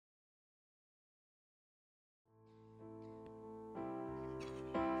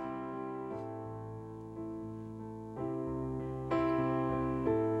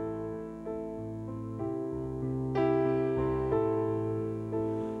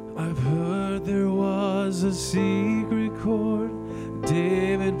I've heard there was a secret chord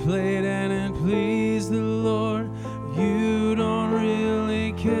David played and it pleased the Lord. You don't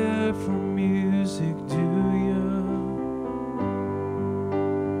really care for music, do you?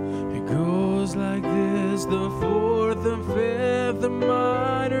 It goes like this: the fourth, the fifth, the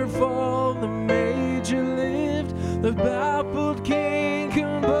minor fall, the major lift, the baffled king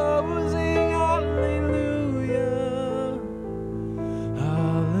composing hallelujah,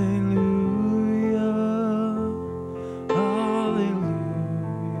 hallelujah, hallelujah,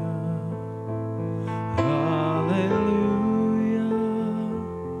 hallelujah,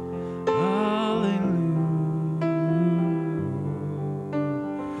 hallelujah.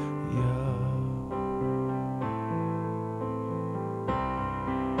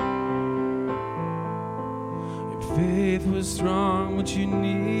 Your faith was strong, but you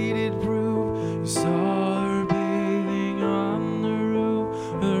needed proof. You saw her bathing on the roof,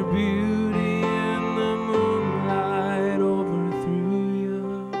 her beauty in the moonlight overthrew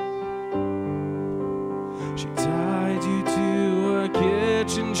you. She tied you to a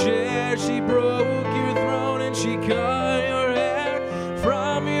kitchen chair, she broke your throne and she cut your hair.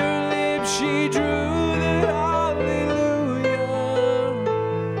 From your lips she drew the hallelujah,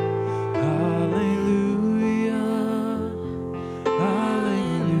 hallelujah,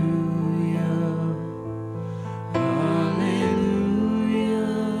 hallelujah, hallelujah,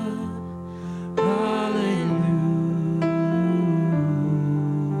 hallelujah.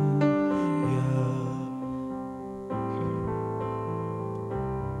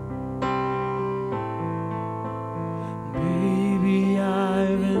 Baby,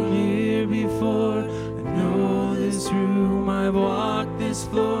 I've been here before. I know this room, I've walked this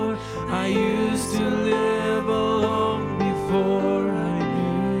floor. I used to live alone before I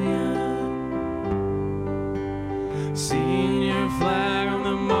knew ya. Seen your flag on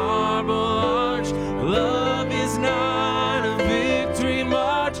the marble arch. Love is not a victory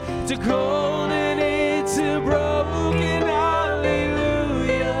march. It's a cold and it's a broken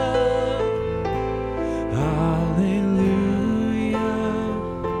hallelujah, hallelujah,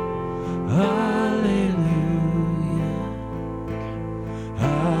 hallelujah,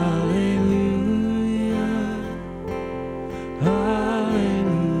 hallelujah, hallelujah.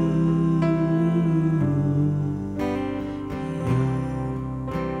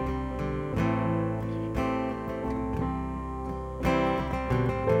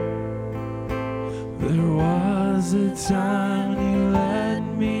 There was a time when you let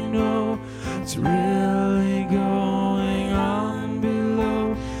me know it's really going on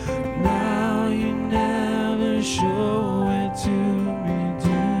below. Now you never show it to me,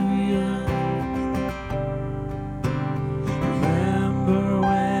 do you? Remember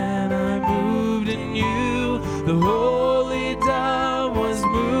when I moved in you, the holy dove was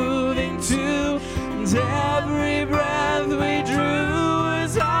moving too, and every breath we drew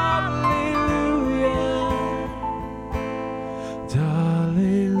was hallelujah,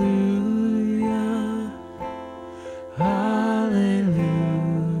 hallelujah, hallelujah,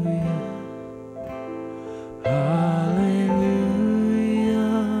 hallelujah,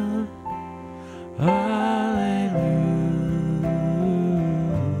 hallelujah.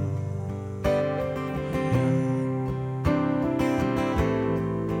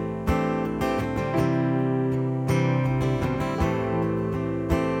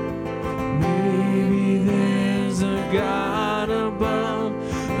 Maybe there's a God above,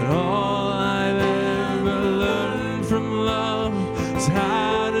 but all I've ever learned from love is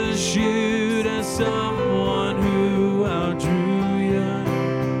how to shoot at someone who outdrew you.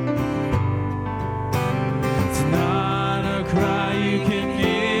 It's not a cry you can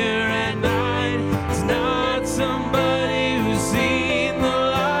hear at night. It's not somebody who's seen the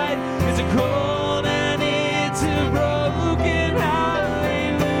light. It's a cold and it's a broken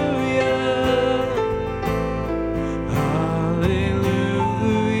hallelujah,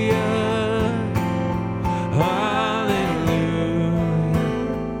 hallelujah, hallelujah,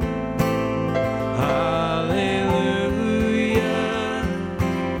 hallelujah.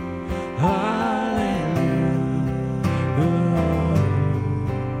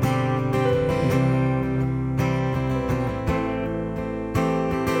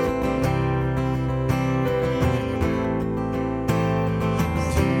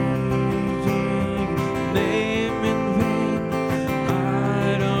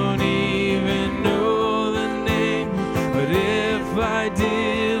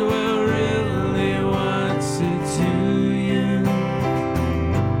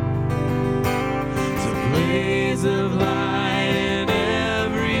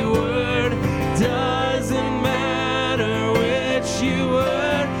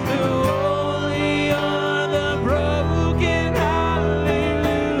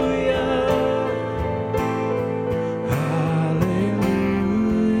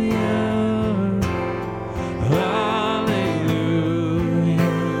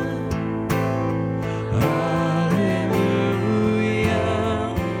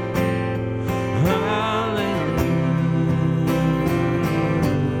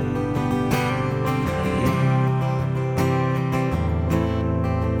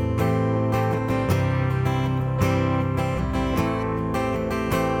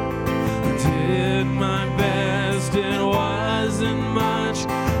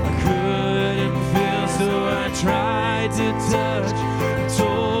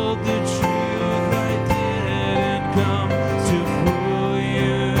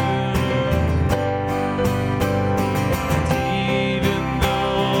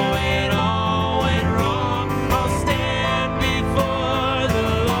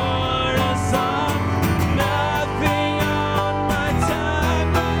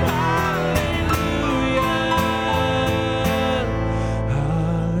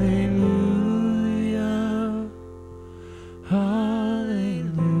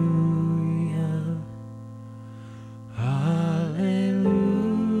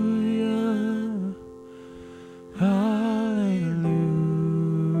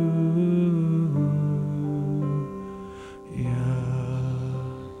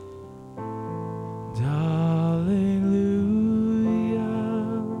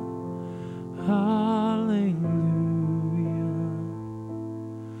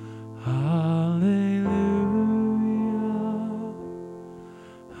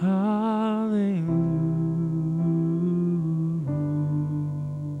 To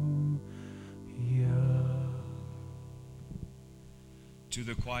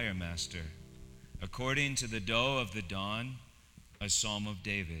the choir master, according to the doe of the dawn, a psalm of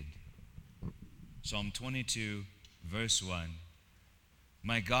David. Psalm 22, verse 1.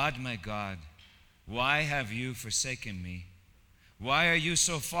 My God, why have you forsaken me? Why are you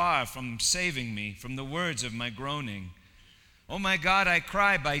so far from saving me from the words of my groaning? Oh my God, I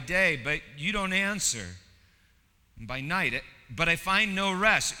cry by day, but you don't answer. And by night, but I find no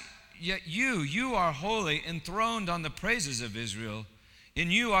rest. Yet you are holy, enthroned on the praises of Israel.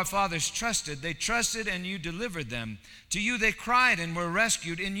 In you our fathers trusted. They trusted and you delivered them. To you they cried and were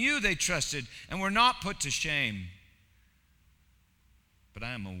rescued. In you they trusted and were not put to shame. But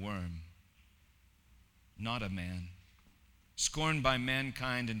I am a worm, not a man, scorned by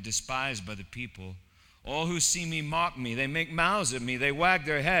mankind and despised by the people. All who see me mock me. They make mouths at me. They wag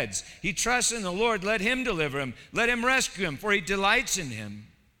their heads. He trusts in the Lord. Let him deliver him. Let him rescue him, for he delights in him.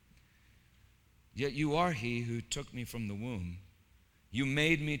 Yet you are he who took me from the womb. You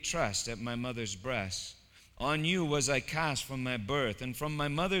made me trust at my mother's breast. On you was I cast from my birth, and from my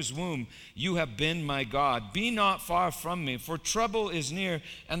mother's womb you have been my God. Be not far from me, for trouble is near,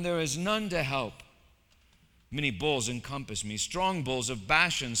 and there is none to help. Many bulls encompass me. Strong bulls of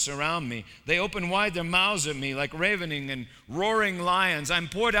Bashan surround me. They open wide their mouths at me like ravening and roaring lions. I'm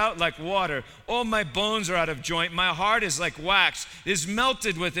poured out like water. All my bones are out of joint. My heart is like wax. It is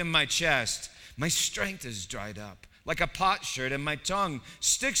melted within my chest. My strength is dried up like a potsherd, and my tongue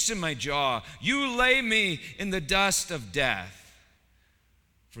sticks to my jaw. You lay me in the dust of death.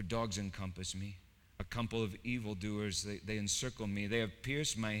 For dogs encompass me. A couple of evildoers, they encircle me. They have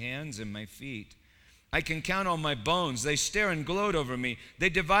pierced my hands and my feet. I can count all my bones. They stare and gloat over me. They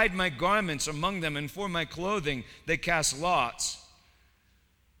divide my garments among them, and for my clothing they cast lots.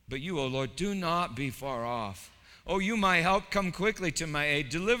 But you, O Lord, do not be far off. O you, my help, come quickly to my aid.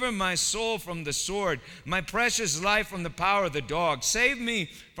 Deliver my soul from the sword, my precious life from the power of the dog. Save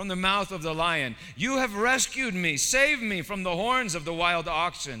me from the mouth of the lion. You have rescued me. Save me from the horns of the wild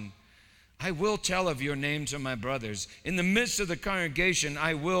oxen. I will tell of your name to my brothers. In the midst of the congregation,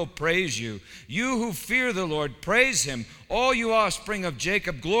 I will praise you. You who fear the Lord, praise him. All you offspring of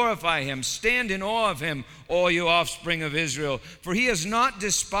Jacob, glorify him. Stand in awe of him, all you offspring of Israel. For he has not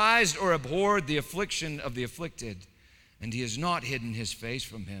despised or abhorred the affliction of the afflicted, and he has not hidden his face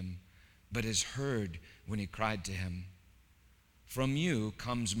from him, but has heard when he cried to him. From you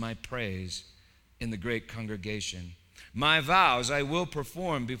comes my praise in the great congregation. My vows I will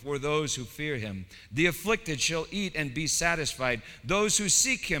perform before those who fear him. The afflicted shall eat and be satisfied. Those who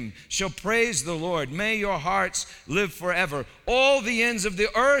seek him shall praise the Lord. May your hearts live forever. All the ends of the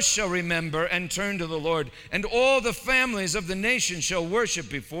earth shall remember and turn to the Lord, and all the families of the nations shall worship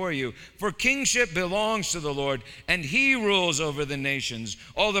before you. For kingship belongs to the Lord, and he rules over the nations.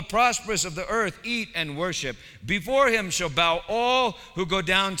 All the prosperous of the earth eat and worship. Before him shall bow all who go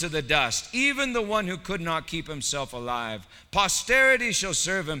down to the dust, even the one who could not keep himself alive. Posterity shall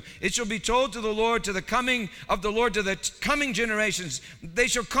serve him. It shall be told to the Lord, to the coming of the Lord, to the coming generations. They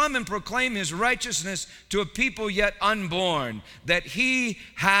shall come and proclaim his righteousness to a people yet unborn, that he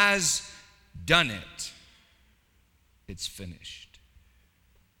has done it. It's finished.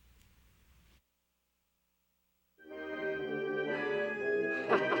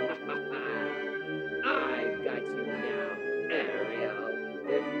 I've got you now, Ariel.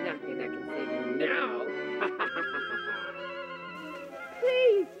 There's nothing that can save you now.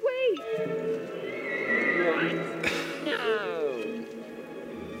 Please, wait! What? No!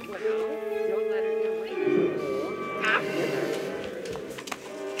 Well, don't let her get away. After her.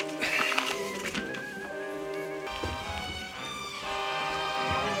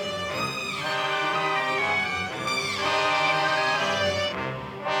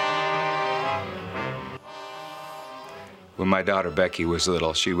 When my daughter Becky was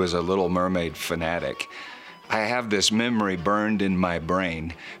little, she was a Little Mermaid fanatic. I have this memory burned in my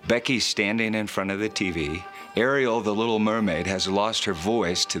brain. Becky's standing in front of the TV. Ariel, the Little Mermaid, has lost her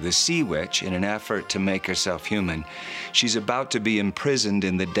voice to the Sea Witch in an effort to make herself human. She's about to be imprisoned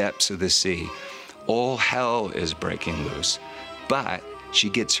in the depths of the sea. All hell is breaking loose. But she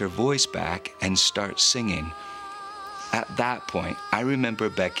gets her voice back and starts singing. At that point, I remember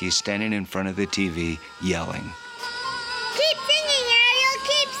Becky standing in front of the TV yelling, "Keep singing, Ariel,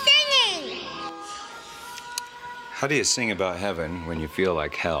 keep singing!" "How do you sing about heaven when you feel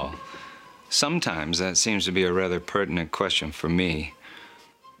like hell?" Sometimes that seems to be a rather pertinent question for me.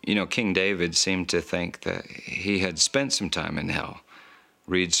 You know, King David seemed to think that he had spent some time in hell.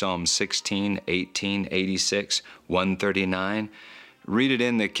 Read Psalm 16, 18, 86, 139. Read it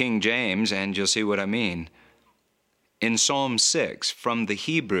in the King James and you'll see what I mean. In Psalm 6, from the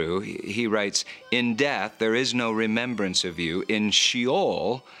Hebrew, he writes, "In death there is no remembrance of you. In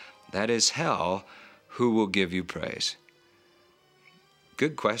Sheol, that is hell, who will give you praise?"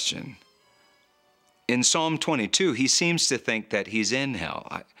 Good question. In Psalm 22, he seems to think that he's in hell.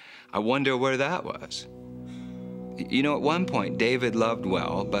 I wonder where that was. You know, at one point, David loved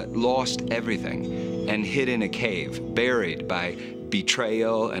well, but lost everything and hid in a cave, buried by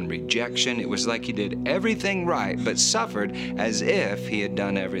betrayal and rejection. It was like he did everything right, but suffered as if he had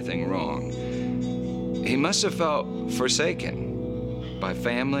done everything wrong. He must have felt forsaken by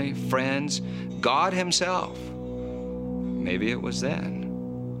family, friends, God himself. Maybe it was then.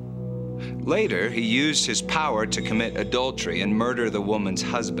 Later, he used his power to commit adultery and murder the woman's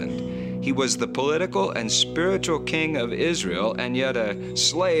husband. He was the political and spiritual king of Israel, and yet a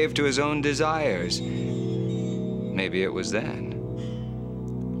slave to his own desires. Maybe it was then.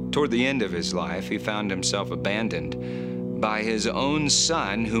 Toward the end of his life, he found himself abandoned by his own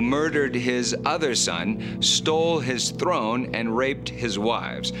son, who murdered his other son, stole his throne, and raped his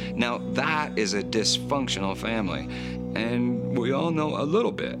wives. Now, that is a dysfunctional family, and we all know a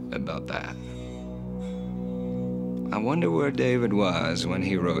little bit about that. I wonder where David was when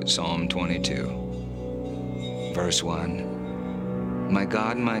he wrote Psalm 22. Verse 1, my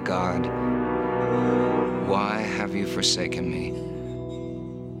God, why have you forsaken me?"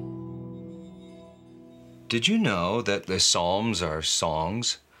 Did you know that the Psalms are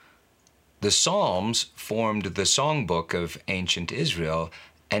songs? The Psalms formed the songbook of ancient Israel,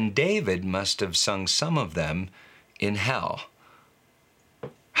 and David must have sung some of them in hell.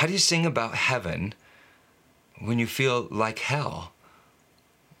 How do you sing about heaven when you feel like hell?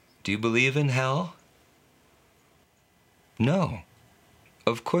 Do you believe in hell? No,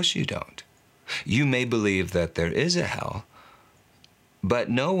 of course you don't. You may believe that there is a hell, but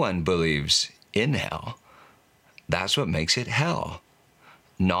no one believes in hell. That's what makes it hell.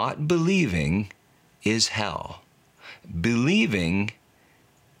 Not believing is hell. Believing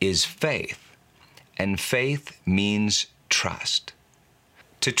is faith, and faith means trust.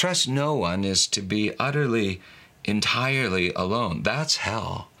 To trust no one is to be utterly, entirely alone. That's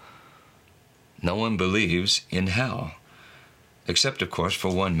hell. No one believes in hell, except, of course,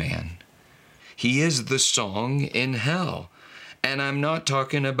 for one man. He is the song in hell, and I'm not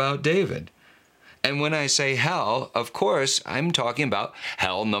talking about David. And when I say hell, of course, I'm talking about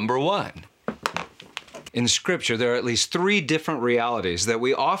hell number one. In Scripture, there are at least 3 different realities that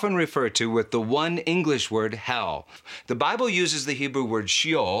we often refer to with the one English word hell. The Bible uses the Hebrew word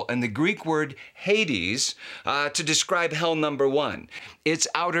Sheol and the Greek word Hades to describe hell number 1. It's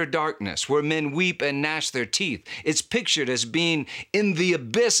outer darkness where men weep and gnash their teeth. It's pictured as being in the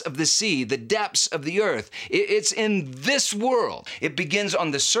abyss of the sea, the depths of the earth. It's in this world. It begins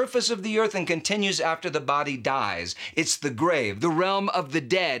on the surface of the earth and continues after the body dies. It's the grave, the realm of the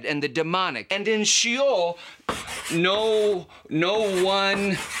dead and the demonic. And in Sheol, no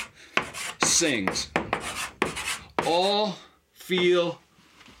one sings. All feel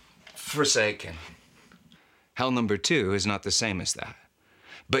forsaken. Hell number 2 is not the same as that,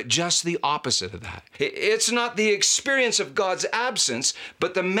 but just the opposite of that. It's not the experience of God's absence,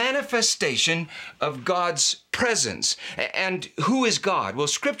 but the manifestation of God's presence. And who is God? Well,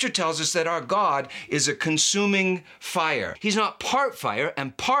 Scripture tells us that our God is a consuming fire. He's not part fire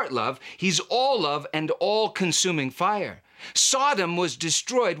and part love. He's all love and all-consuming fire. Sodom was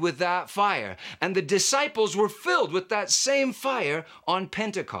destroyed with that fire, and the disciples were filled with that same fire on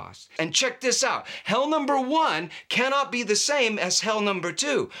Pentecost. And check this out. Hell number 1 cannot be the same as hell number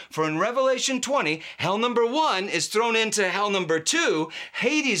 2. For in Revelation 20, hell number 1 is thrown into hell number 2,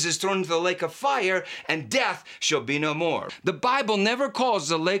 Hades is thrown into the lake of fire, and death shall be no more. The Bible never calls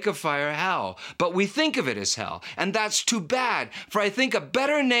the lake of fire hell, but we think of it as hell, and that's too bad, for I think a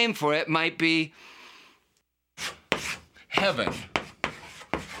better name for it might be heaven,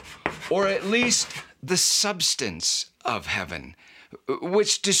 or at least the substance of heaven,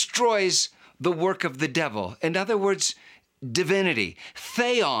 which destroys the work of the devil. In other words, divinity,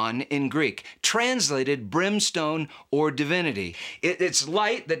 theon in Greek, translated brimstone or divinity. It's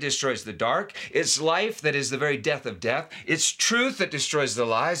light that destroys the dark. It's life that is the very death of death. It's truth that destroys the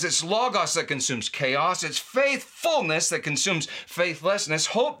lies. It's logos that consumes chaos. It's faithfulness that consumes faithlessness.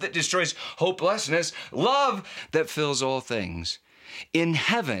 Hope that destroys hopelessness. Love that fills all things. In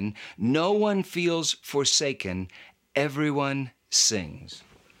heaven, no one feels forsaken. Everyone sings.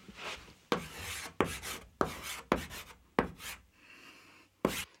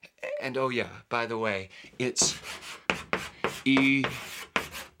 And oh yeah, by the way, it's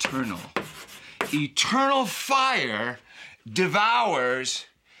eternal. Eternal fire devours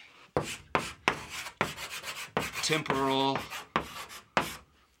temporal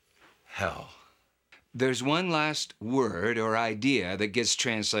hell. There's one last word or idea that gets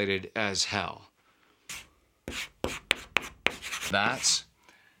translated as hell. That's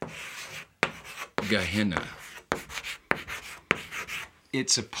Gehenna.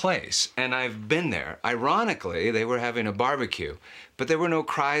 It's a place, and I've been there. Ironically, they were having a barbecue, but there were no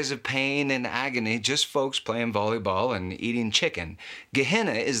cries of pain and agony, just folks playing volleyball and eating chicken.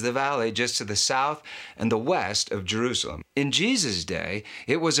 Gehenna is the valley just to the south and the west of Jerusalem. In Jesus' day,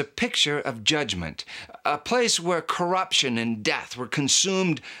 it was a picture of judgment, a place where corruption and death were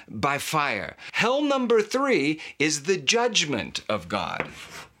consumed by fire. Hell number 3 is the judgment of God.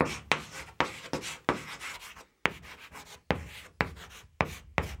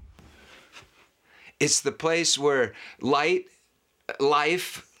 It's the place where light,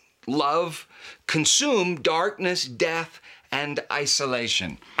 life, love consume darkness, death, and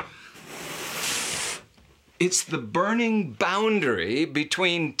isolation. It's the burning boundary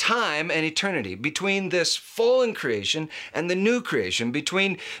between time and eternity, between this fallen creation and the new creation,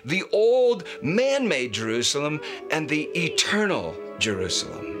 between the old man-made Jerusalem and the eternal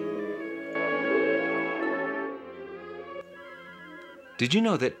Jerusalem. Did you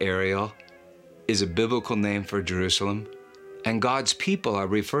know that Ariel is a biblical name for Jerusalem, and God's people are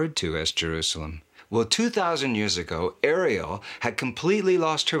referred to as Jerusalem? Well, 2,000 years ago, Ariel had completely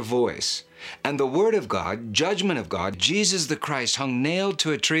lost her voice, and the Word of God, judgment of God, Jesus the Christ, hung nailed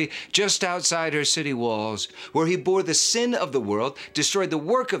to a tree just outside her city walls, where he bore the sin of the world, destroyed the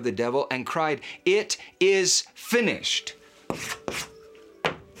work of the devil, and cried, "It is finished."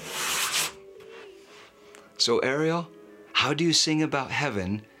 So, Ariel, how do you sing about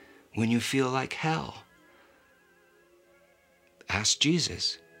heaven when you feel like hell? Ask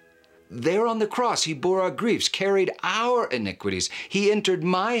Jesus. There on the cross, he bore our griefs, carried our iniquities. He entered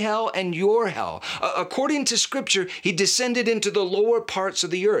my hell and your hell. According to Scripture, he descended into the lower parts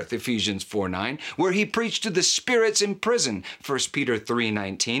of the earth, Ephesians 4:9, where he preached to the spirits in prison, 1 Peter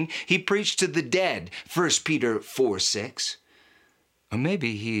 3:19. He preached to the dead, 1 Peter 4:6. Or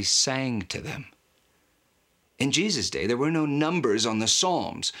maybe he sang to them. In Jesus' day, there were no numbers on the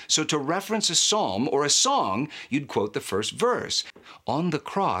Psalms. So to reference a psalm or a song, you'd quote the first verse. On the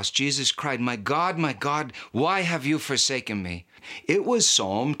cross, Jesus cried, my God, why have you forsaken me?" It was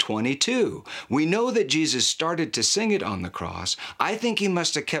Psalm 22. We know that Jesus started to sing it on the cross. I think he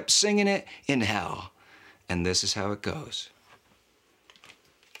must have kept singing it in hell. And this is how it goes.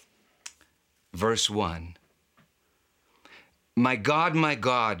 Verse 1. My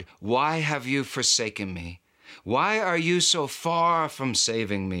God, why have you forsaken me? Why are you so far from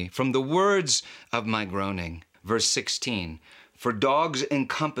saving me, from the words of my groaning? Verse 16, for dogs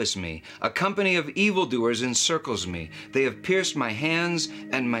encompass me, a company of evildoers encircles me. They have pierced my hands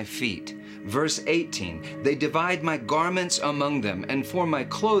and my feet. Verse 18, they divide my garments among them, and for my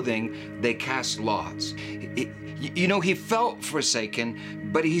clothing they cast lots. You know, he felt forsaken,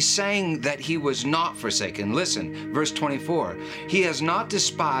 but he's saying that he was not forsaken. Listen, verse 24. He has not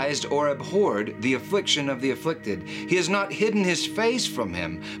despised or abhorred the affliction of the afflicted. He has not hidden his face from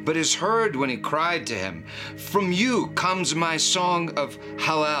him, but is heard when he cried to him. From you comes my song of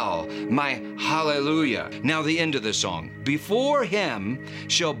Hallel, my hallelujah. Now the end of the song. Before him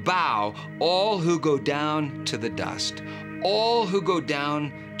shall bow all who go down to the dust. All who go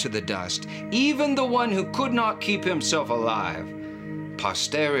down to the dust, even the one who could not keep himself alive.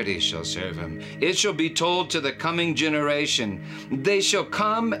 Posterity shall serve him. It shall be told to the coming generation. They shall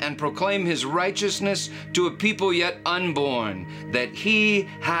come and proclaim his righteousness to a people yet unborn, that he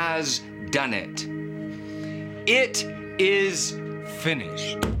has done it. It is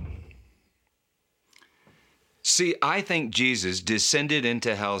finished. See, I think Jesus descended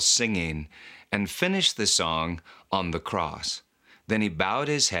into hell singing and finished the song on the cross. Then he bowed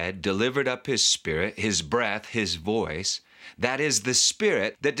his head, delivered up his spirit, his breath, his voice. That is the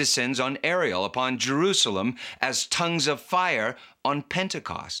spirit that descends on Ariel, upon Jerusalem, as tongues of fire on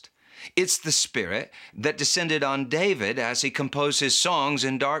Pentecost. It's the spirit that descended on David as he composed his songs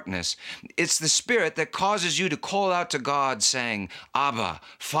in darkness. It's the spirit that causes you to call out to God saying, Abba,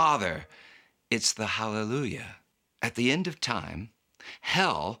 Father. It's the hallelujah. At the end of time,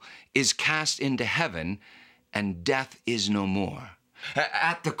 hell is cast into heaven and death is no more.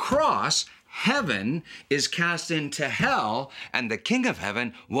 At the cross, heaven is cast into hell, and the King of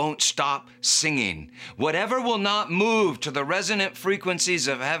Heaven won't stop singing. Whatever will not move to the resonant frequencies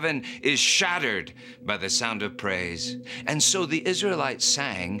of heaven is shattered by the sound of praise. And so the Israelites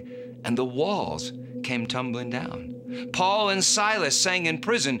sang, and the walls came tumbling down. Paul and Silas sang in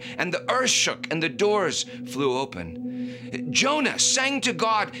prison, and the earth shook, and the doors flew open. Jonah sang to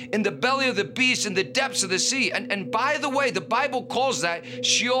God in the belly of the beast, in the depths of the sea. And by the way, the Bible calls that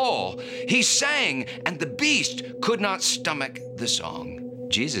Sheol. He sang, and the beast could not stomach the song.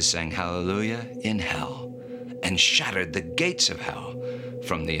 Jesus sang hallelujah in hell and shattered the gates of hell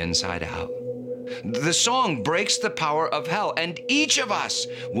from the inside out. The song breaks the power of hell, and each of us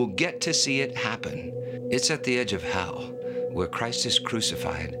will get to see it happen. It's at the edge of hell, where Christ is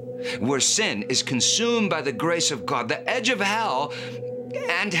crucified, where sin is consumed by the grace of God. The edge of hell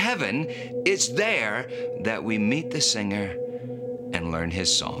and heaven, it's there that we meet the singer and learn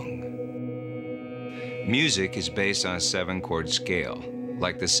his song. Music is based on a 7-chord scale,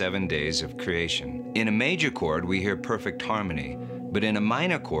 like the 7 days of creation. In a major chord, we hear perfect harmony, but in a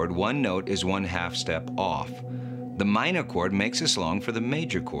minor chord, one note is 1/2 step off. The minor chord makes us long for the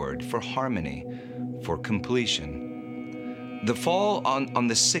major chord, for harmony, for completion. The fall on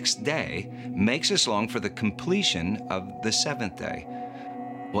the 6th day makes us long for the completion of the 7th day.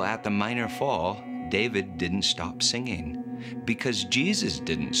 Well, at the minor fall, David didn't stop singing because Jesus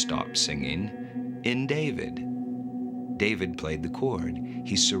didn't stop singing in David. David played the chord.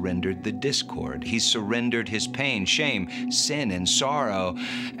 He surrendered the discord. He surrendered his pain, shame, sin, and sorrow,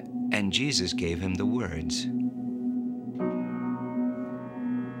 and Jesus gave him the words.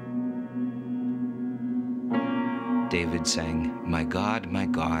 David sang, my God,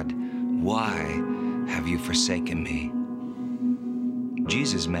 why have you forsaken me?"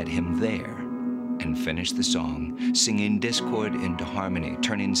 Jesus met him there and finished the song, singing discord into harmony,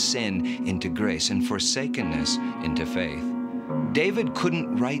 turning sin into grace and forsakenness into faith. David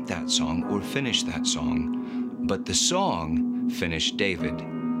couldn't write that song or finish that song, but the song finished David,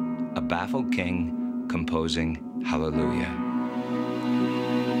 a baffled king composing hallelujah.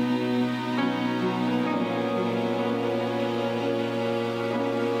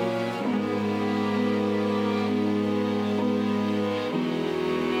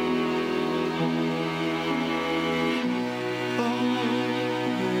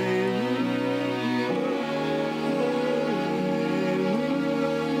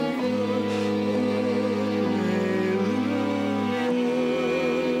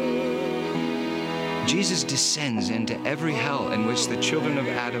 Jesus descends into every hell in which the children of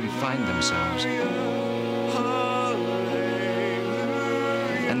Adam find themselves.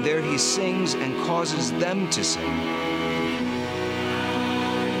 And there he sings and causes them to sing.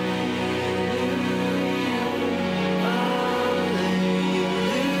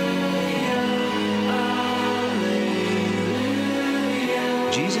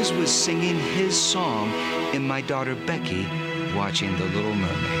 Jesus was singing his song in my daughter Becky watching The Little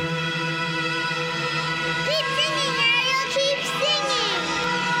Mermaid. Keep singing, Ariel, keep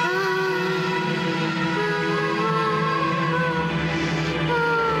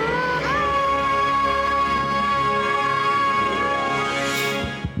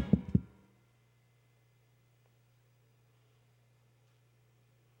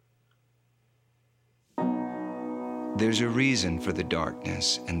There's a reason for the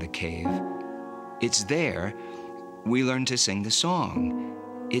darkness and the cave. It's there we learn to sing the song.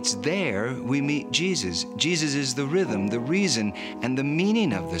 It's there we meet Jesus. Jesus is the rhythm, the reason, and the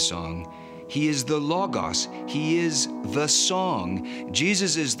meaning of the song. He is the Logos. He is the song.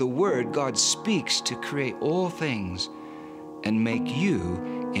 Jesus is the word God speaks to create all things and make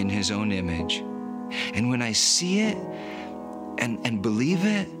you in his own image. And when I see it and believe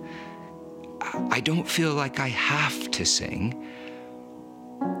it, I don't feel like I have to sing.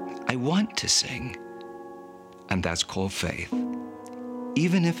 I want to sing. And that's called faith.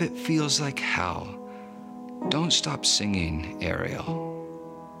 Even if it feels like hell, don't stop singing, Ariel.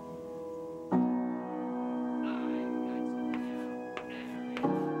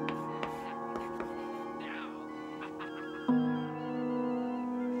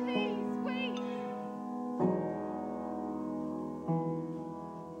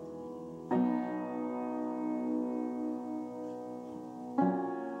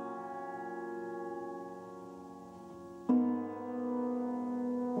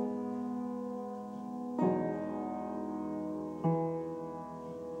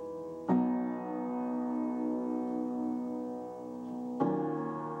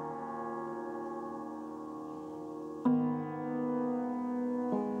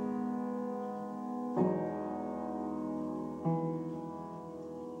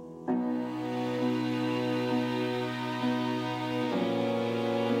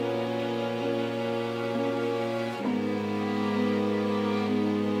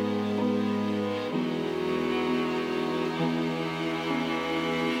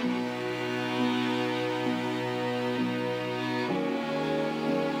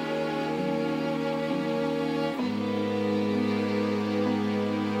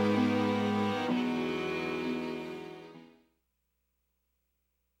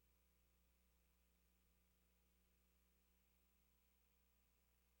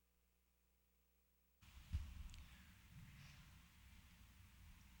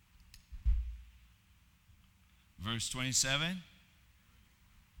 verse 27.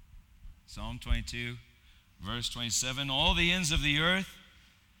 Psalm 22, verse 27. All the ends of the earth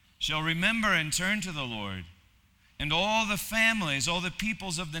shall remember and turn to the Lord, and all the families, all the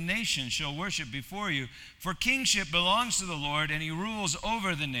peoples of the nations shall worship before you. For kingship belongs to the Lord, and he rules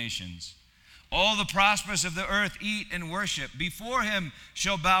over the nations. All the prosperous of the earth eat and worship. Before him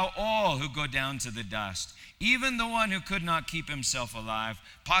shall bow all who go down to the dust, even the one who could not keep himself alive.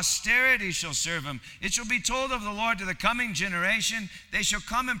 Posterity shall serve him. It shall be told of the Lord to the coming generation. They shall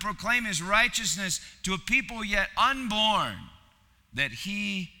come and proclaim his righteousness to a people yet unborn, that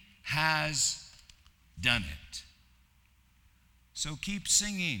he has done it. So keep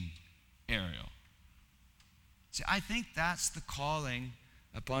singing, Ariel. See, I think that's the calling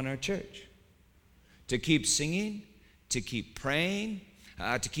upon our church. To keep singing, to keep praying,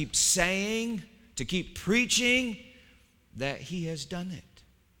 to keep saying, to keep preaching that he has done it.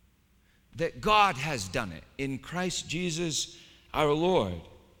 That God has done it in Christ Jesus our Lord.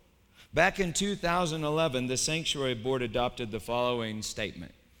 Back in 2011, the Sanctuary Board adopted the following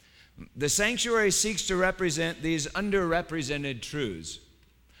statement. The sanctuary seeks to represent these underrepresented truths.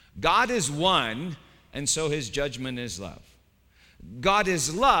 God is one, and so his judgment is love. God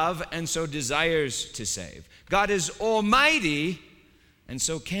is love, and so desires to save. God is almighty, and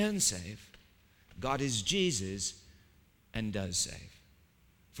so can save. God is Jesus, and does save.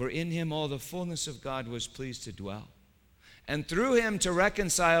 For in him all the fullness of God was pleased to dwell, and through him to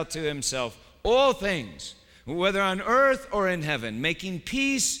reconcile to himself all things, whether on earth or in heaven, making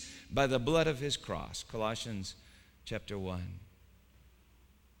peace by the blood of his cross. Colossians chapter 1.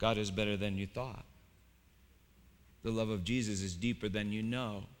 God is better than you thought. The love of Jesus is deeper than you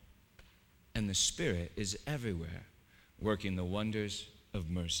know. And the Spirit is everywhere, working the wonders of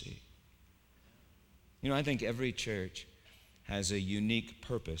mercy. You know, I think every church has a unique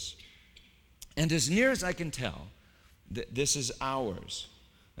purpose. And as near as I can tell, this is ours.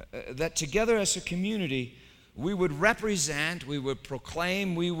 That together as a community, we would represent, we would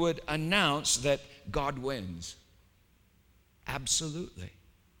proclaim, we would announce that God wins. Absolutely.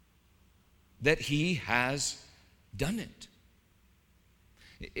 That he has done it.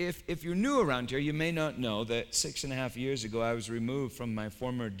 If you're new around here, you may not know that 6.5 years ago I was removed from my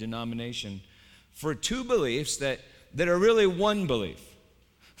former denomination for two beliefs that are really one belief.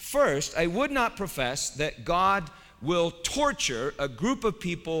 First, I would not profess that God will torture a group of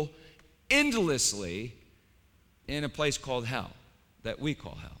people endlessly in a place called hell, that we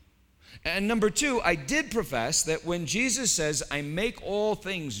call hell. And number two, I did profess that when Jesus says, I make all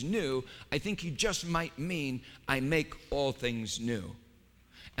things new, I think he just might mean, I make all things new.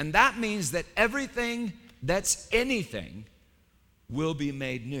 And that means that everything that's anything will be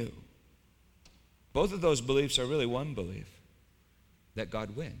made new. Both of those beliefs are really one belief, that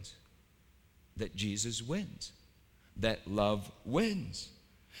God wins, that Jesus wins, that love wins.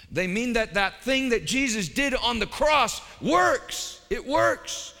 They mean that that thing that Jesus did on the cross works. It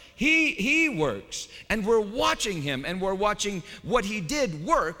works. He works, and we're watching him, and we're watching what he did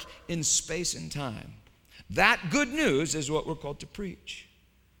work in space and time. That good news is what we're called to preach,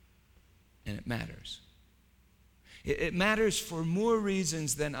 and it matters. It matters for more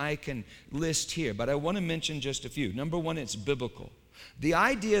reasons than I can list here, but I want to mention just a few. Number one, it's biblical. The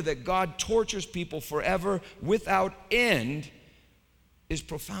idea that God tortures people forever without end is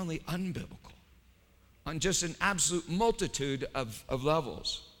profoundly unbiblical on just an absolute multitude of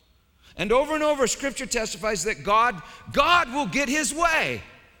levels. And over, Scripture testifies that God will get his way.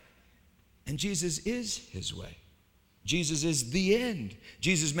 And Jesus is his way. Jesus is the end.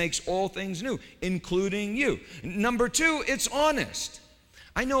 Jesus makes all things new, including you. Number two, it's honest.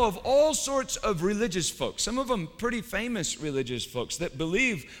 I know of all sorts of religious folks, some of them pretty famous religious folks, that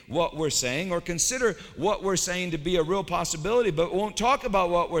believe what we're saying or consider what we're saying to be a real possibility, but won't talk about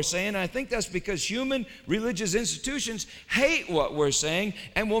what we're saying. I think that's because human religious institutions hate what we're saying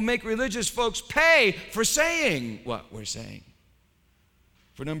and will make religious folks pay for saying what we're saying.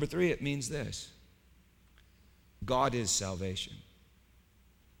 For number three, it means this: God is salvation,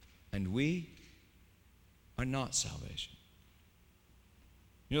 and we are not salvation.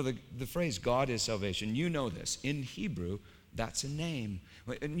 You know, the phrase God is salvation, you know this. In Hebrew, that's a name.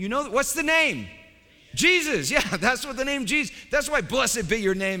 And you know, what's the name? Jesus. Yeah, that's what the name Jesus. That's why blessed be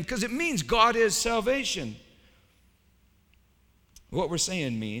your name, because it means God is salvation. What we're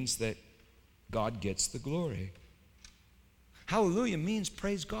saying means that God gets the glory. Hallelujah means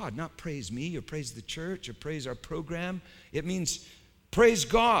praise God, not praise me or praise the church or praise our program. It means praise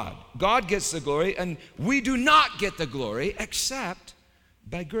God. God gets the glory, and we do not get the glory except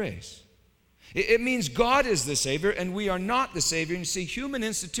by grace. It means God is the Savior and we are not the Savior. And you see, human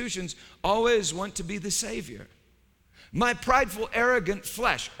institutions always want to be the Savior. My prideful, arrogant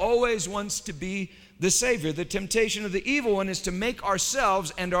flesh always wants to be the Savior. The temptation of the evil one is to make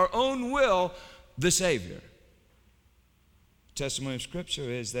ourselves and our own will the Savior. The testimony of Scripture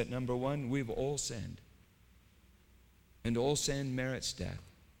is that, number one, we've all sinned. And all sin merits death.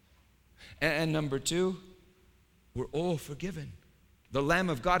 And number two, we're all forgiven. The Lamb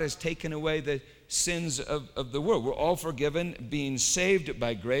of God has taken away the sins of the world. We're all forgiven, being saved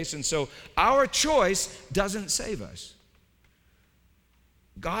by grace. And so our choice doesn't save us.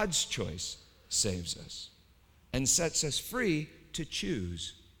 God's choice saves us and sets us free to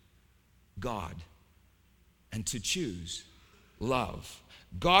choose God and to choose love.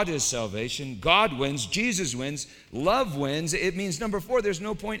 God is salvation. God wins. Jesus wins. Love wins. It means, number four, there's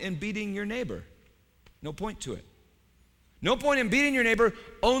no point in beating your neighbor. No point to it. No point in beating your neighbor,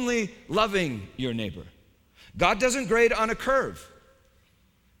 only loving your neighbor. God doesn't grade on a curve.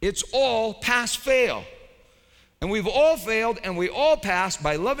 It's all pass-fail. And we've all failed and we all pass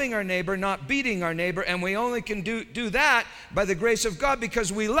by loving our neighbor, not beating our neighbor, and we only can do that by the grace of God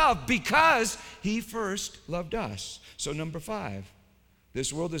because we love, because He first loved us. So number five,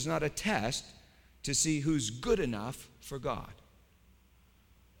 this world is not a test to see who's good enough for God.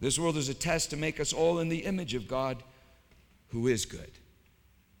 This world is a test to make us all in the image of God who is good.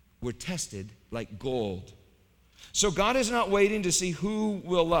 We're tested like gold. So God is not waiting to see who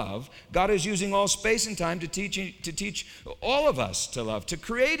will love. God is using all space and time to teach all of us to love, to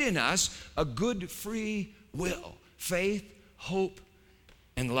create in us a good free will, faith, hope,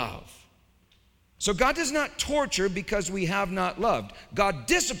 and love. So God does not torture because we have not loved. God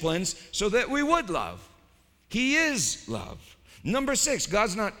disciplines so that we would love. He is love. Number six,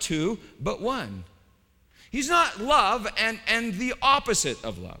 God's not two, but one. He's not love and the opposite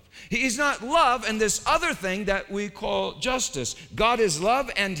of love. He's not love and this other thing that we call justice. God is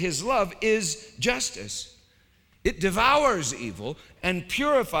love and His love is justice. It devours evil and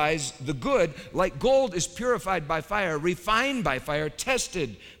purifies the good like gold is purified by fire, refined by fire,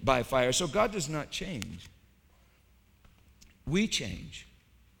 tested by fire. So God does not change. We change.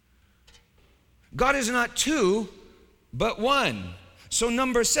 God is not two, but one. So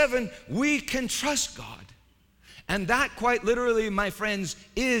number seven, we can trust God. And that quite literally, my friends,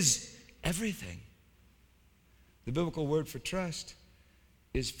 is everything. The biblical word for trust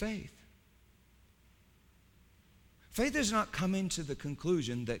is faith. Faith is not coming to the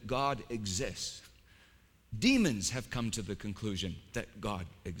conclusion that God exists. Demons have come to the conclusion that God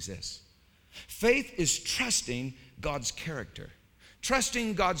exists. Faith is trusting God's character,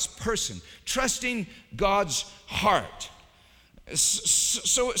 trusting God's person, trusting God's heart.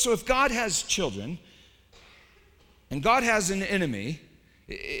 So if God has children, and God has an enemy,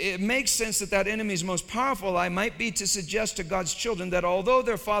 it makes sense that that enemy's most powerful lie might be to suggest to God's children that although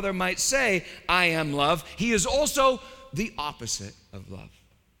their father might say, I am love, He is also the opposite of love.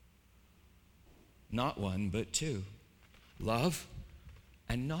 Not one, but two. Love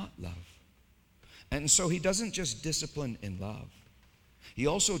and not love. And so He doesn't just discipline in love. He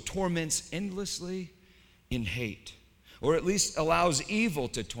also torments endlessly in hate, or at least allows evil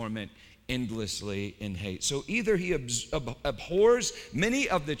to torment endlessly in hate. So either He abhors many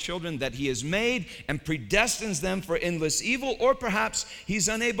of the children that He has made and predestines them for endless evil, or perhaps He's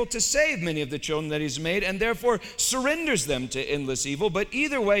unable to save many of the children that He's made and therefore surrenders them to endless evil. But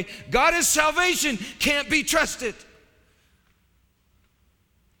either way, God's salvation can't be trusted.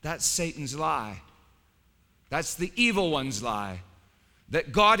 That's Satan's lie. That's the evil one's lie.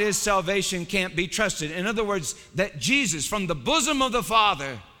 That God's salvation can't be trusted. In other words, that Jesus from the bosom of the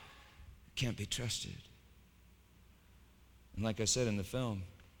Father can't be trusted. And like I said in the film,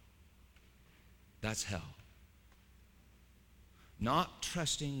 that's hell. Not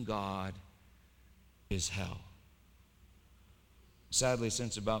trusting God is hell. Sadly,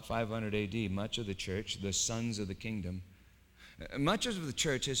 since about 500 AD, much of the church, the sons of the kingdom, much of the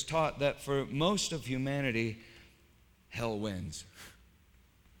church has taught that for most of humanity, hell wins.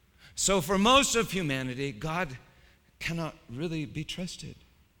 So for most of humanity, God cannot really be trusted.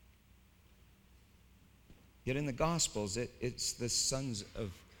 Yet in the Gospels, it's the sons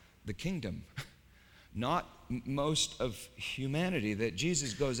of the kingdom, not most of humanity, that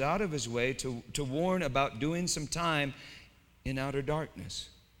Jesus goes out of His way to warn about doing some time in outer darkness.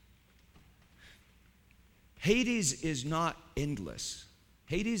 Hades is not endless.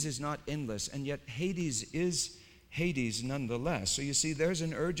 Hades is not endless, and yet Hades is Hades nonetheless. So you see, there's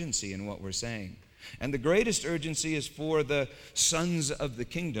an urgency in what we're saying. And the greatest urgency is for the sons of the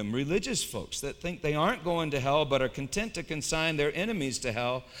kingdom, religious folks that think they aren't going to hell but are content to consign their enemies to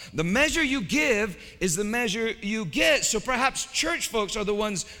hell. The measure you give is the measure you get. So perhaps church folks are the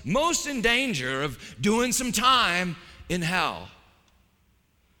ones most in danger of doing some time in hell.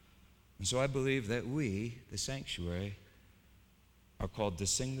 And so I believe that we, the sanctuary, are called to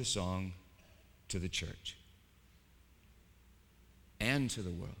sing the song to the church and to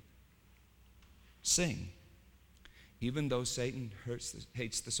the world. Sing, even though Satan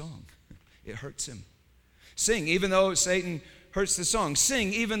hates the song. It hurts him. Sing, even though Satan hurts the song.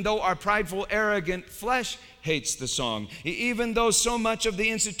 Sing, even though our prideful, arrogant flesh hates the song. Even though so much of the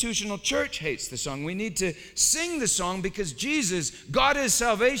institutional church hates the song. We need to sing the song because Jesus, God is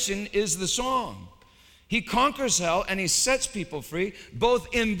salvation, is the song. He conquers hell and he sets people free,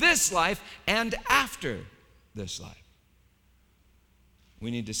 both in this life and after this life. We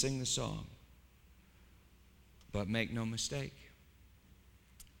need to sing the song. But make no mistake,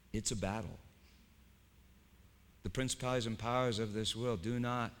 it's a battle. The principalities and powers of this world do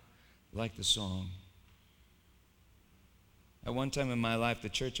not like the song. At one time in my life, the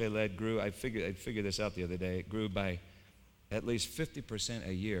church I led grew, I figured this out the other day, it grew by at least 50%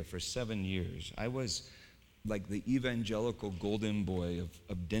 a year for 7 years. I was like the evangelical golden boy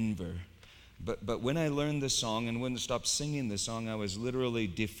of Denver. But when I learned the song and when I stopped singing the song, I was literally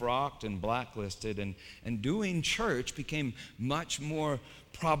defrocked and blacklisted, and doing church became much more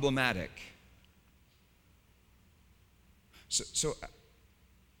problematic. So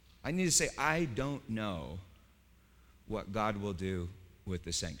I need to say, I don't know what God will do with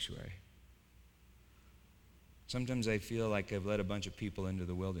the sanctuary. Sometimes I feel like I've led a bunch of people into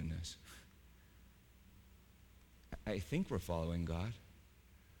the wilderness. I think we're following God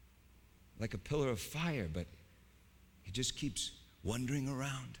like a pillar of fire, but he just keeps wandering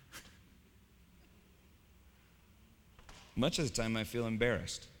around. Much of the time I feel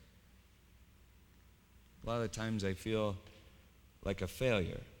embarrassed. A lot of the times I feel like a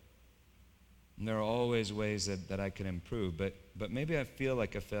failure. And there are always ways that I can improve, but maybe I feel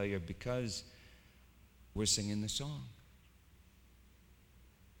like a failure because we're singing the song.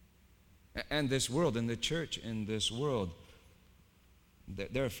 And this world, and the church in this world,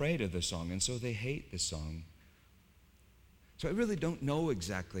 they're afraid of the song, and so they hate the song. So I really don't know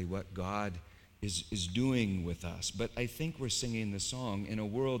exactly what God is doing with us, but I think we're singing the song in a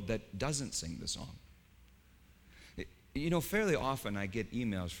world that doesn't sing the song. You know, fairly often I get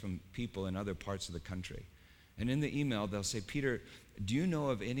emails from people in other parts of the country. And in the email, they'll say, Peter, do you know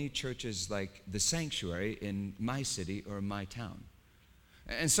of any churches like the Sanctuary in my city or my town?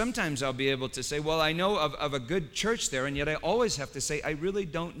 And sometimes I'll be able to say, well, I know of a good church there, and yet I always have to say, I really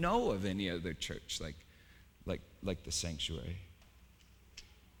don't know of any other church like the Sanctuary.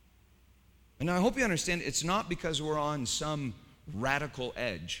 And I hope you understand, it's not because we're on some radical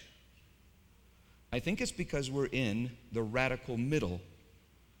edge. I think it's because we're in the radical middle.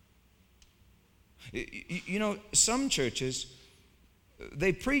 You know, some churches,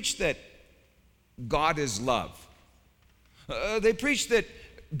 they preach that God is love. They preach that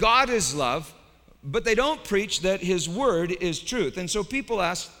God is love, but they don't preach that his word is truth. And so people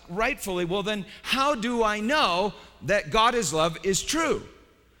ask rightfully, well then, how do I know that God is love is true?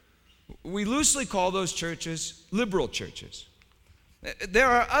 We loosely call those churches liberal churches. There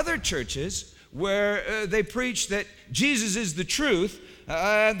are other churches where they preach that Jesus is the truth,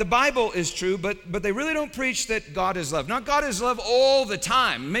 the Bible is true, but they really don't preach that God is love. Not God is love all the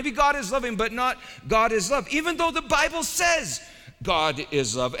time. Maybe God is loving, but not God is love. Even though the Bible says God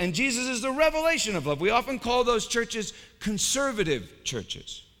is love, and Jesus is the revelation of love. We often call those churches conservative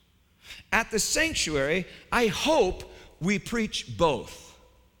churches. At the Sanctuary, I hope we preach both.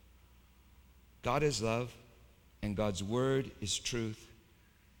 God is love, and God's word is truth.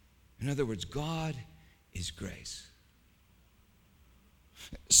 In other words, God is grace.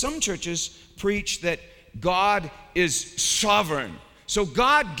 Some churches preach that God is sovereign. So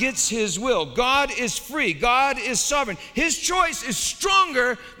God gets his will. God is free. God is sovereign. His choice is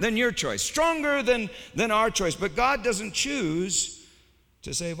stronger than your choice, stronger than our choice. But God doesn't choose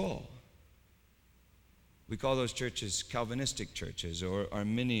to save all. We call those churches Calvinistic churches or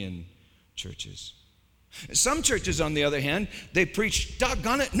Arminian churches. Some churches, on the other hand, they preach,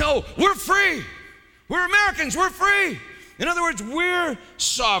 doggone it, no, we're free. We're Americans, we're free. In other words, we're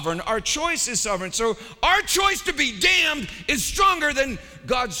sovereign. Our choice is sovereign. So our choice to be damned is stronger than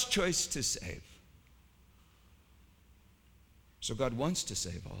God's choice to save. So God wants to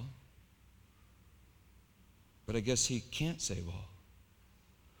save all, but I guess he can't save all.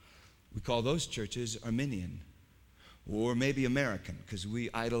 We call those churches Arminian, or maybe American, because we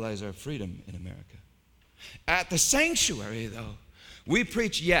idolize our freedom in America. At the Sanctuary, though, we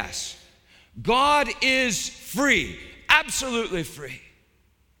preach, yes, God is free, absolutely free.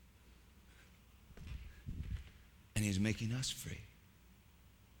 And he's making us free.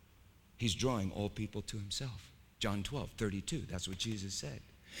 He's drawing all people to himself. John 12:32. That's what Jesus said.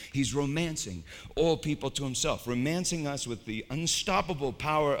 He's romancing all people to himself, romancing us with the unstoppable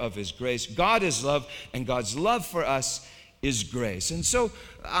power of his grace. God is love, and God's love for us is grace. And so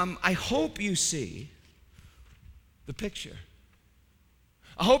I hope you see the picture.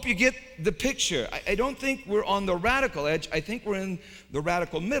 I hope you get the picture. I don't think we're on the radical edge. I think we're in the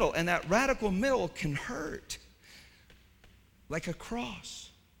radical middle, and that radical middle can hurt like a cross.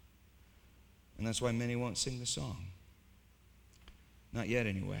 And that's why many won't sing the song. Not yet,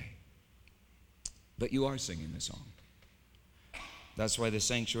 anyway. But you are singing the song. That's why the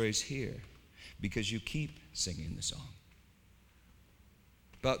sanctuary's here, because you keep singing the song.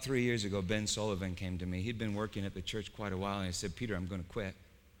 About 3 years ago, Ben Sullivan came to me. He'd been working at the church quite a while, and he said, Peter, I'm going to quit.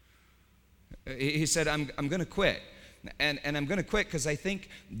 He said, I'm going to quit. And I'm going to quit because I think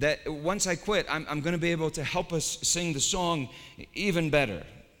that once I quit, I'm going to be able to help us sing the song even better.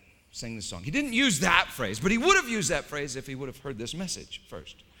 Sing the song. He didn't use that phrase, but he would have used that phrase if he would have heard this message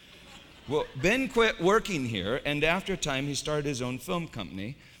first. Well, Ben quit working here, and after a time, he started his own film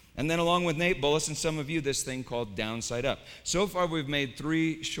company. And then along with Nate Bullis and some of you, this thing called Downside Up. So far, we've made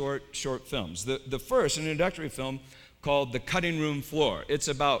 3 short films. The first, an introductory film called The Cutting Room Floor. It's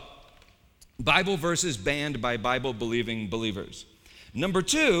about Bible verses banned by Bible-believing believers. Number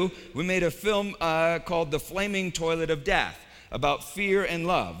 2, we made a film called The Flaming Toilet of Death, about fear and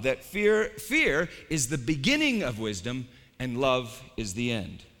love. That fear is the beginning of wisdom, and love is the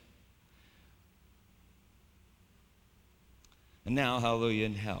end. And now, Hallelujah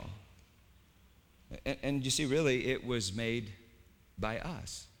in Hell. And you see, really, it was made by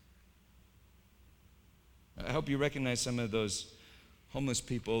us. I hope you recognize some of those homeless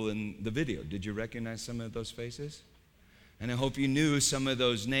people in the video. Did you recognize some of those faces? And I hope you knew some of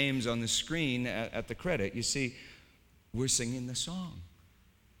those names on the screen at the credit. You see, we're singing the song.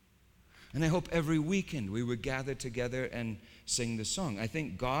 And I hope every weekend we would gather together and sing the song. I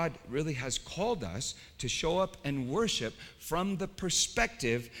think God really has called us to show up and worship from the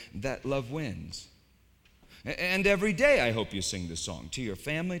perspective that love wins. And every day I hope you sing the song to your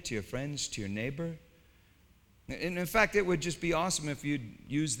family, to your friends, to your neighbor. And in fact, it would just be awesome if you'd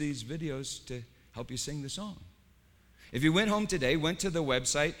use these videos to help you sing the song. If you went home today, went to the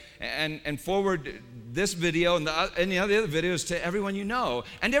website, and forward this video and any other videos to everyone you know,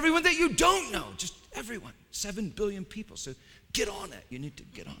 and everyone that you don't know, just everyone, 7 billion people. So get on it. You need to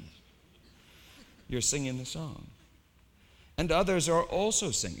get on it. You're singing the song. And others are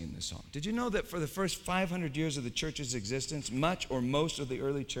also singing the song. Did you know that for the first 500 years of the church's existence, much or most of the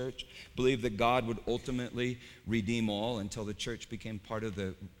early church believed that God would ultimately redeem all until the church became part of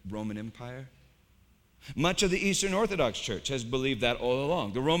the Roman Empire? Much of the Eastern Orthodox Church has believed that all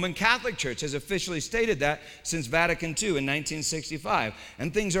along. The Roman Catholic Church has officially stated that since Vatican II in 1965.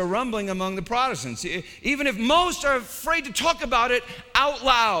 And things are rumbling among the Protestants, even if most are afraid to talk about it out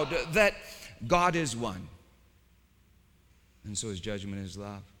loud, that God is one. And so his judgment is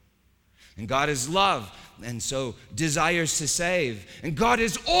love. And God is love, and so desires to save. And God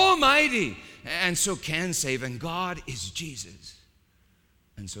is almighty, and so can save. And God is Jesus,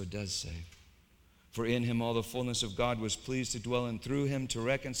 and so does save. For in him all the fullness of God was pleased to dwell, and through him to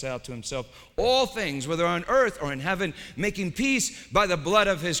reconcile to himself all things, whether on earth or in heaven, making peace by the blood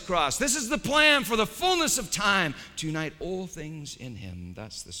of his cross. This is the plan for the fullness of time, to unite all things in him.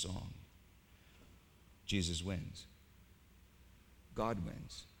 That's the song. Jesus wins. God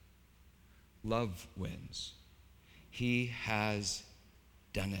wins. Love wins. He has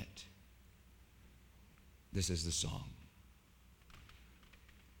done it. This is the song.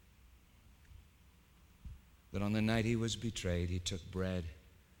 That on the night he was betrayed, he took bread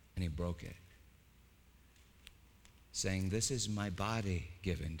and he broke it, saying, "This is my body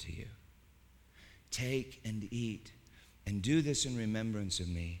given to you. Take and eat, and do this in remembrance of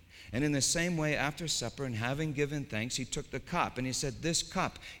me." And in the same way, after supper, and having given thanks, he took the cup, and he said, "This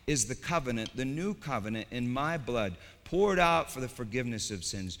cup is the covenant, the new covenant in my blood, poured out for the forgiveness of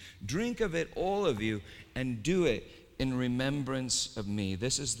sins. Drink of it, all of you, and do it in remembrance of me."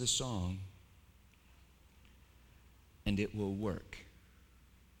 This is the song. And it will work.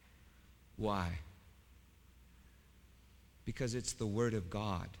 Why? Because it's the Word of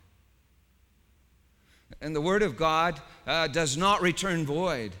God. And the Word of God does not return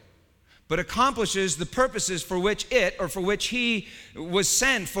void, but accomplishes the purposes for which he was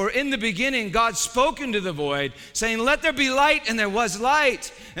sent. For in the beginning, God spoke into the void, saying, "Let there be light," and there was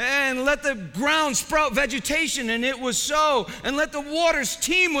light. "And let the ground sprout vegetation," and it was so. "And let the waters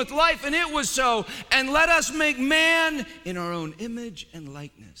teem with life," and it was so. "And let us make man in our own image and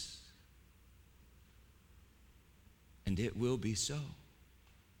likeness." And it will be so.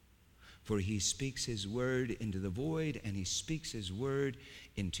 For he speaks his word into the void, and he speaks his word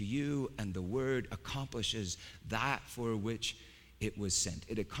into you, and the word accomplishes that for which it was sent.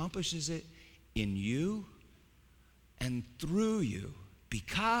 It accomplishes it in you and through you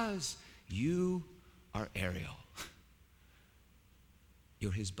because you are Ariel.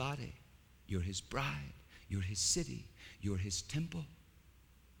 You're his body. You're his bride. You're his city. You're his temple.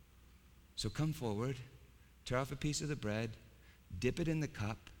 So come forward, tear off a piece of the bread, dip it in the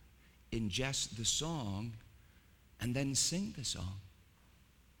cup, ingest the song, and then sing the song.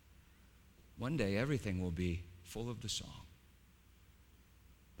 One day everything will be full of the song.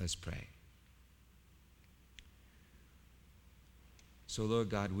 Let's pray. So, Lord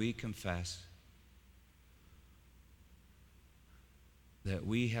God, we confess that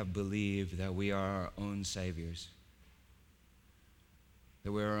we have believed that we are our own saviors,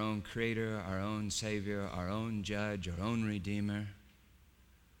 that we're our own creator, our own savior, our own judge, our own redeemer.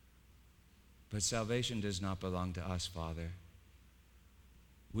 But salvation does not belong to us, Father.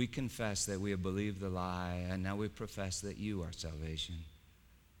 We confess that we have believed the lie, and now we profess that you are salvation.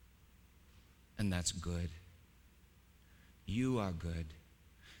 And that's good. You are good.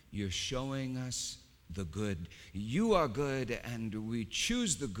 You're showing us the good. You are good, and we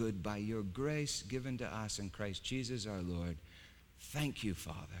choose the good by your grace given to us in Christ Jesus our Lord. Thank you,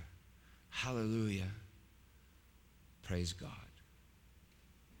 Father. Hallelujah. Praise God.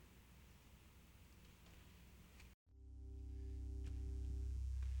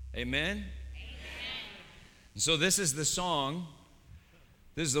 Amen? So this is the song.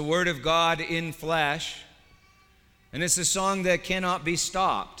 This is the Word of God in flesh. And it's a song that cannot be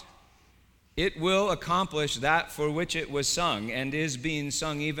stopped. It will accomplish that for which it was sung and is being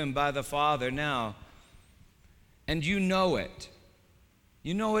sung even by the Father now. And you know it.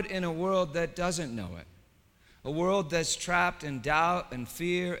 You know it in a world that doesn't know it. A world that's trapped in doubt and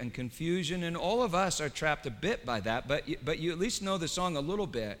fear and confusion, and all of us are trapped a bit by that, but you at least know the song a little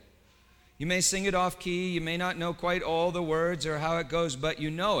bit. You may sing it off key, you may not know quite all the words or how it goes, but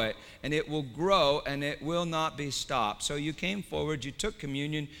you know it, and it will grow, and it will not be stopped. So you came forward, you took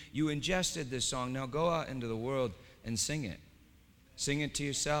communion, you ingested this song. Now go out into the world and sing it. Sing it to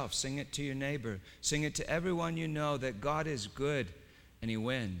yourself, sing it to your neighbor, sing it to everyone you know that God is good and he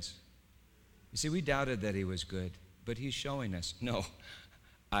wins. You see, we doubted that he was good, but he's showing us, no,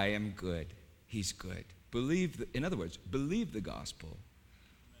 I am good. He's good. In other words, believe the gospel.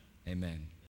 Amen.